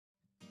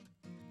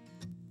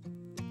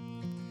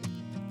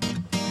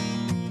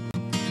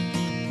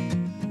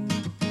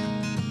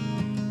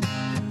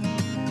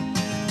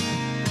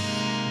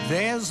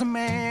There's a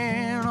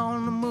man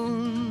on the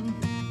moon.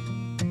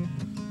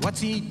 What's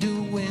he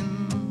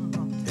doing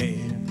up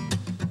there?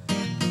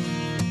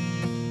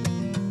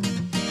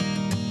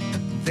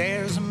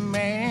 There's a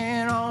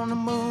man on the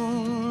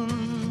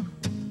moon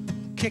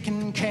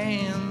kicking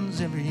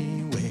cans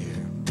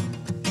everywhere.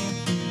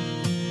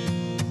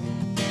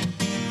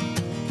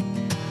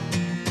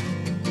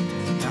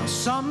 Now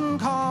some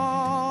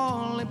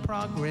call it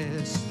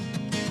progress,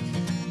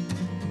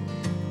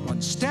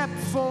 one step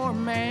for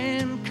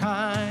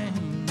mankind.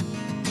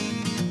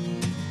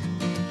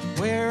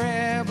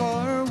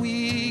 Wherever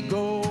we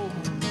go,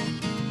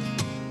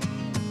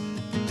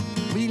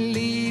 we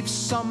leave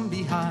some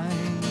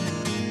behind.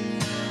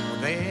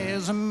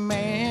 There's a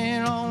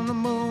man on the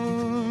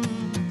moon.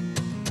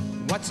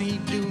 What's he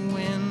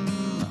doing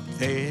up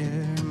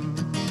there?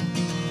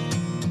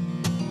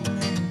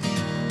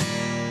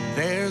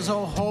 There's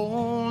a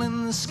hole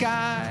in the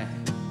sky,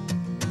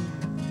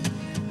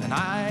 and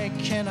I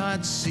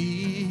cannot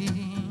see.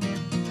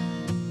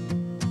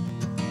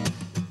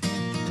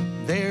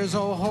 There's a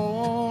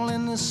hole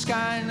in the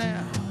sky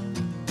now,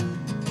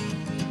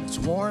 it's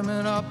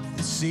warming up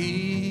the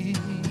sea.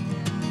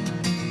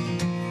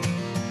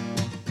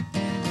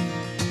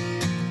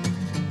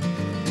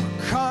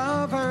 We're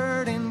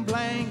covered in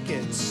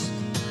blankets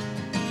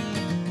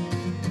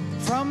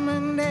from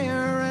an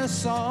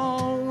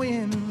aerosol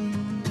wind.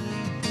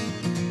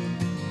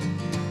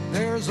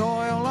 There's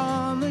oil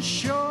on the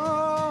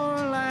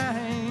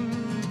shoreline.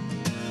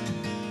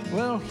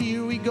 Well,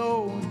 here we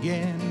go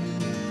again.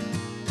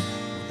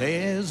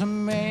 There's a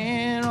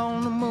man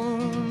on the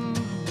moon.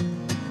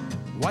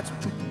 What's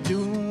he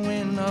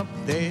doing up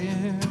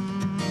there?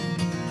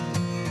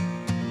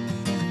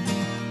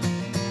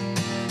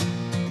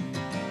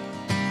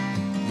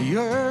 The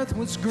earth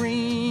was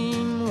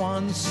green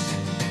once,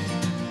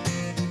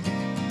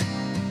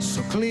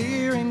 so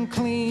clear and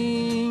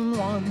clean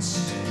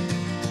once.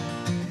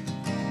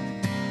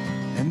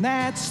 And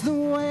that's the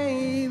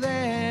way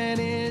that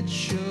it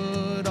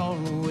should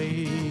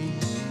always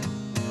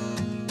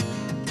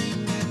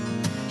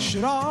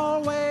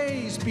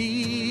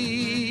be.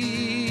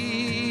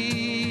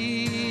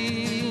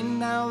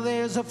 Now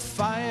there's a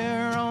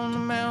fire on the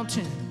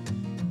mountain,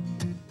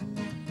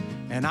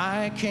 and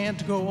I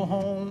can't go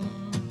home.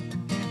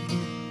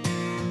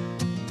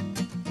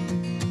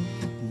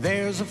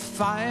 There's a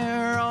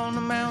fire on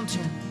the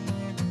mountain,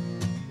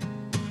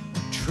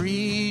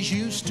 trees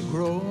used to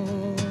grow.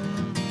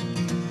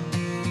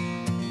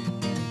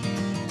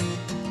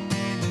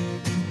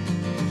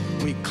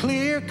 We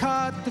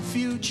clear-cut the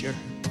future,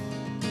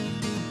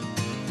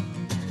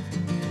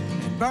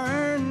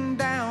 burn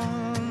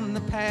down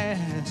the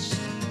past.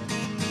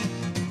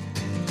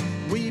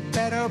 We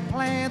better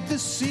plant the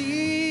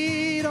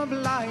seed of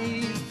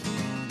life.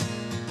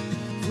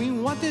 We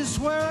want this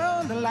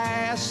world to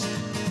last.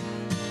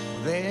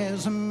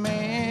 There's a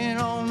man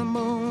on the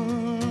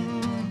moon.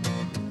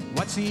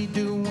 What's he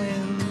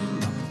doing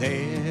up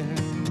there?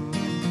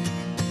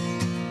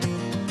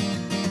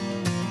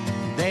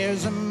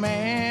 There's a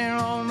man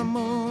on the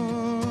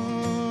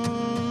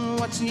moon.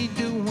 What's he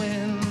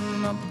doing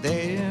up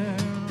there?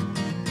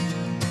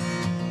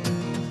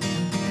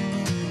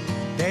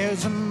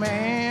 There's a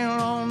man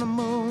on the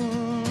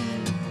moon.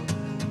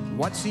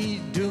 What's he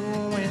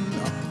doing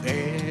up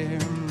there?